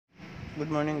Good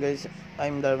morning guys,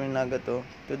 I'm Darwin Nagato.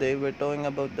 Today we're talking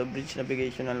about the Bridge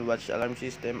Navigational Watch Alarm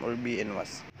System or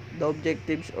BNWAS. The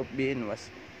objectives of BNWAS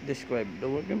describe the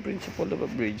working principle of a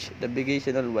bridge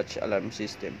navigational watch alarm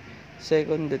system.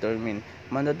 Second, determine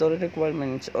mandatory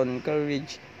requirements on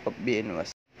coverage of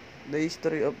BNWAS. The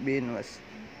history of BNWAS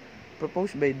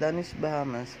proposed by Danish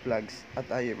Bahamas Flags at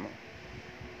IMO.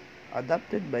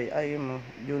 Adopted by IMO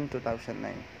June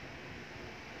 2009.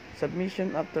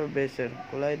 Submission after vessel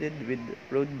collided with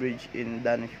road bridge in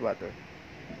Danish water,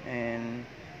 and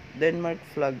Denmark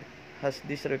flag has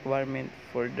this requirement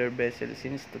for their vessel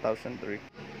since 2003.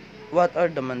 What are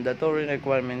the mandatory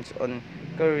requirements on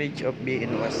coverage of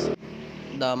BNWAS?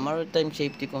 The Maritime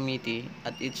Safety Committee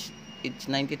at its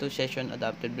 92 session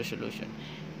adopted resolution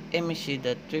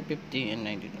MEC.350 and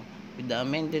 92 with the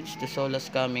amendments to SOLAS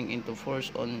coming into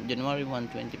force on January 1,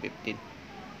 2015.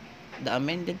 The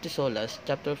amended to SOLAS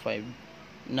Chapter 5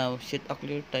 now set a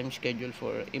clear time schedule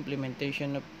for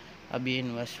implementation of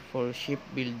ABNWAS for ship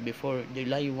built before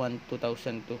July 1,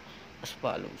 2002 as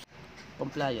follows.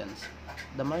 Compliance.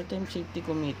 The Maritime Safety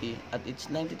Committee at its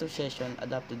 92 session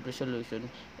adopted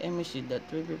resolution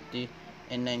MEC.350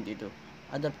 and 92.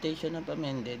 Adaptation of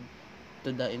amended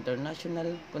to the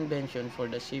International Convention for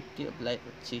the Safety of Life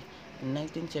at Sea in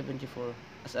 1974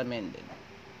 as amended.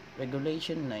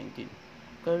 Regulation 19.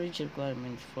 Coverage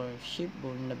requirements for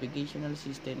shipborne navigational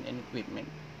system and equipment.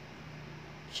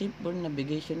 Shipborne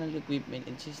navigational equipment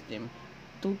and system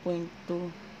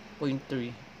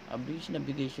 2.2.3 a bridge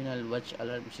navigational watch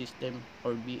alarm system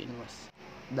or BNWAS.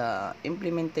 The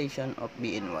implementation of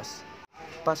BNWAS.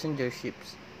 Passenger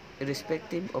ships,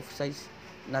 irrespective of size,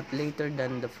 not later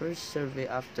than the first survey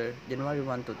after January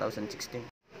 1, 2016.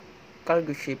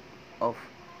 Cargo ship of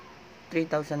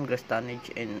 3,000 gross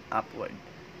tonnage and upward,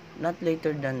 not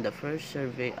later than the first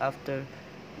survey after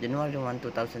January 1,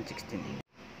 2016.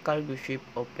 Cargo ship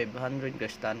of 500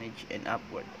 gross tonnage and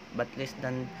upward, but less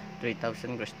than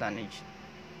 3,000 gross tonnage,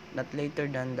 not later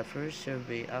than the first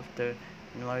survey after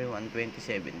January 1,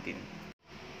 2017.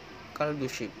 Cargo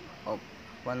ship of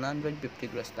 150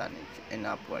 gross tonnage and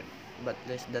upward, but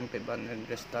less than 500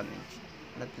 gross tonnage,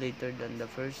 not later than the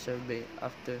first survey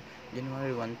after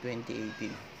January 1,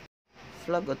 2018.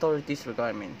 Flag Authorities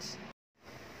Requirements.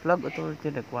 Flag Authority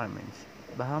Requirements.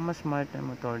 Bahamas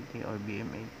Maritime Authority or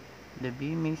BMA. The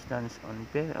BMA stands on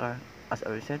PIR as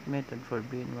a reset method for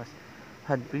BNWAS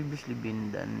had previously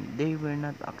been done. They were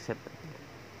not accepted.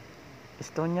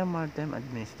 Estonia Maritime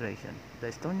Administration. The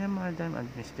Estonia Maritime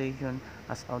Administration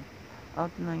has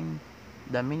outlined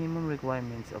the minimum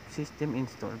requirements of system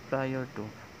installed prior to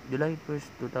July 1,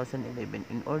 2011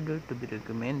 in order to be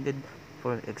recommended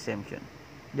for exemption.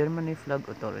 Germany Flag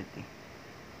Authority.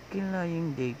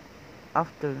 Keel-lying date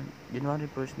after January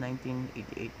 1,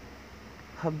 1988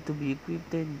 have to be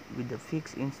equipped with a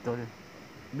fixed install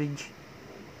bridge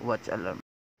watch alarm.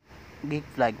 Gate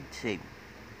flag safe.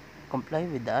 Comply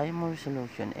with the IMO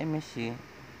resolution MSC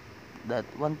that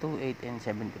 128 and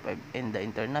 75 and the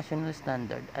international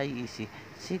standard IEC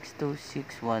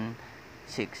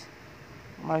 62616.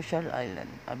 Marshall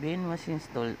Island. A bin was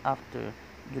installed after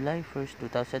July 1,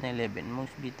 2011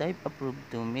 must be type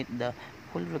approved to meet the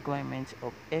full requirements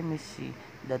of MSC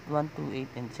that 128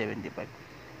 and 75.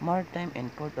 Maritime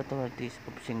and Port Authorities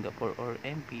of Singapore or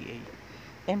MPA.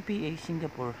 MPA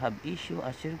Singapore have issued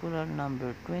a circular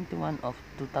number 21 of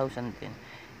 2010.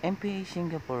 MPA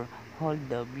Singapore hold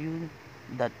the view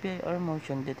that PIR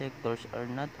motion detectors are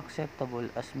not acceptable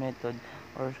as method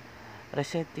or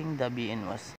resetting the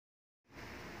BNWAS.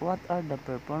 What are the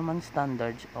performance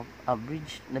standards of a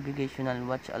bridge navigational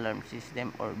watch alarm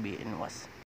system or BNWAS?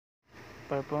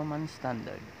 Performance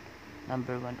standard.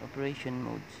 Number 1, operation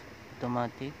modes.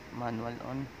 Automatic, manual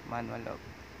on, manual off.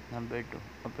 Number 2,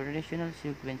 operational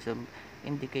sequence of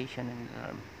indication and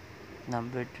alarm.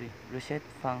 Number 3, reset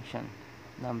function.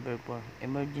 Number 4,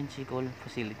 emergency call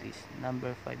facilities.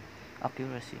 Number 5,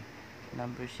 accuracy.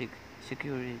 Number 6,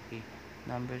 security.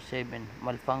 Number 7,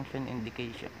 malfunction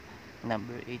indication.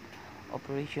 Number 8,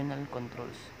 operational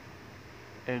controls.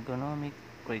 Ergonomic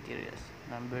criteria.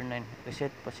 Number 9,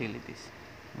 reset facilities.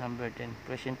 Number 10,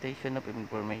 presentation of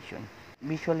information.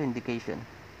 Visual indication.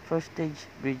 First stage,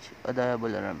 bridge audible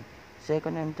alarm.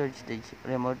 Second and third stage,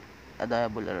 remote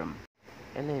audible alarm.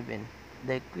 11.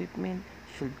 The equipment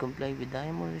should comply with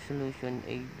IMO Resolution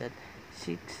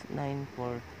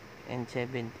 8.694 and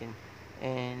 17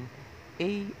 and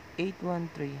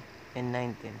A813 and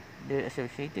 19. Their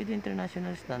associated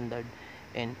international standard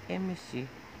and MSC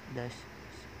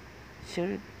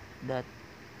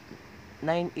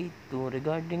CIRT.982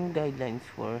 regarding guidelines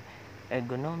for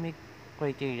ergonomic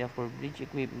criteria for bridge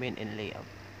equipment and layout.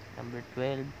 Number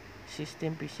 12.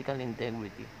 System physical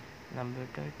integrity. Number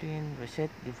 13, reset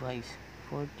device.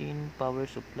 14, power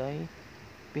supply.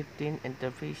 15,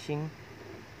 interfacing.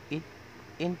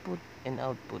 Input and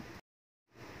output.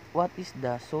 What is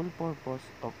the sole purpose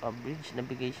of a bridge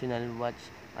navigational watch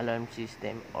alarm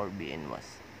system or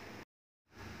BNWAS?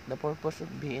 The purpose of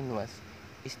BNWAS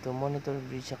is to monitor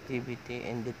bridge activity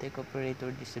and detect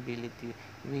operator disability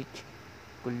which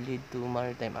could lead to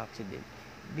maritime accident.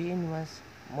 BNWAS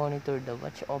monitor the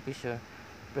watch officer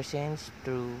presence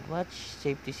through watch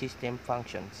safety system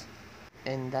functions.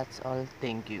 And that's all.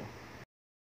 Thank you.